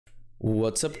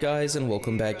What's up guys, and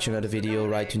welcome back to another video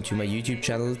right into my YouTube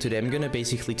channel. Today I'm gonna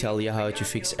basically tell you how to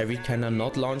fix every kind of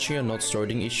not launching or not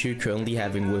starting issue you're currently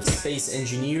having with Space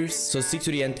Engineers. So stick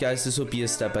to the end guys, this will be a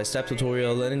step-by-step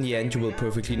tutorial, and in the end you will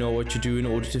perfectly know what to do in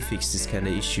order to fix this kind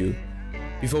of issue.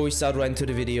 Before we start right into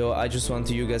the video, I just want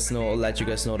to let you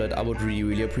guys know that I would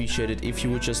really appreciate it if you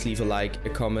would just leave a like, a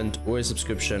comment or a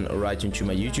subscription right into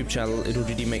my YouTube channel. It would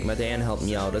really make my day and help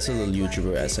me out as a little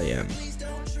YouTuber as I am.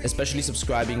 Especially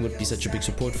subscribing would be such a big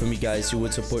support for me guys. You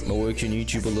would support my work on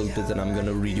YouTube a little bit, and I'm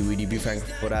gonna really be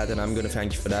thankful for that, and I'm gonna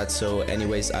thank you for that. So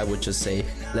anyways, I would just say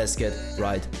let's get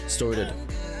right started.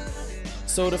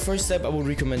 So the first step I would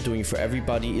recommend doing for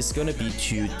everybody is gonna be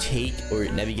to take or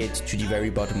navigate to the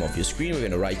very bottom of your screen. We're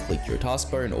gonna right click your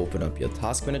taskbar and open up your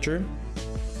task manager.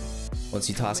 Once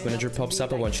the task manager pops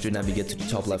up, I want you to navigate to the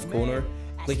top left corner,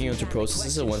 clicking onto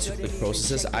processes, and once you click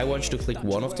processes, I want you to click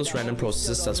one of those random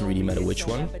processes, doesn't really matter which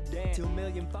one.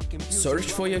 Search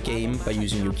for your game by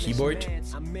using your keyboard.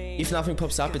 If nothing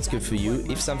pops up, it's good for you.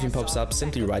 If something pops up,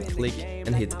 simply right click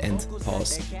and hit end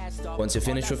pause. Once you're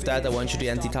finished with that, I want you to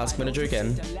end the task manager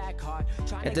again.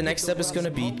 And the next step is going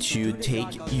to be to take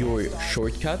your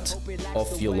shortcut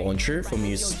of your launcher from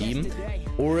your Steam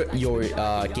or your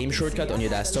game shortcut on your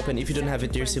desktop, and if you don't have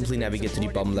it there, simply navigate to the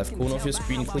bottom left corner of your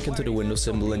screen, click into the Windows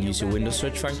symbol and use your Windows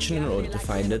search function in order to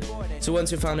find it. So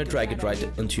once you found it, drag it right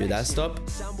onto your desktop,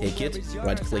 take it,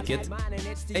 right click it,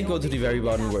 and go to the very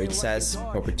bottom where it says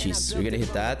properties. So you're gonna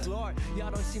hit that,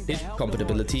 hit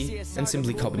compatibility, and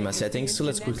simply copy my settings. So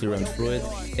let's quickly run through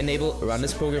it. Enable run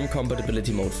this program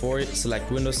compatibility mode 4,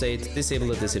 select Windows 8,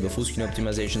 disable full screen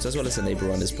optimizations, as well as enable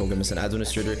run this program as an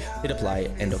administrator, hit apply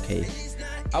and OK.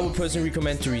 I would personally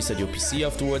recommend to reset your PC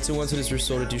afterwards, and once it is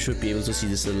restored, you should be able to see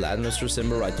this little administrator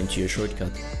symbol right into your shortcut.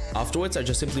 Afterwards, I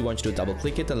just simply want you to double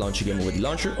click it and launch a game with the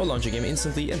launcher, or launch a game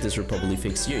instantly, and this will probably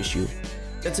fix your issue.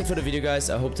 That's it for the video guys.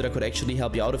 I hope that I could actually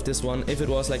help you out with this one. If it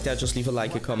was like that, just leave a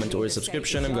like, a comment or a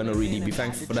subscription. I'm gonna really be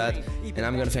thankful for that, and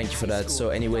I'm gonna thank you for that.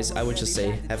 So anyways, I would just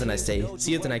say have a nice day,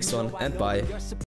 see you at the next one, and bye.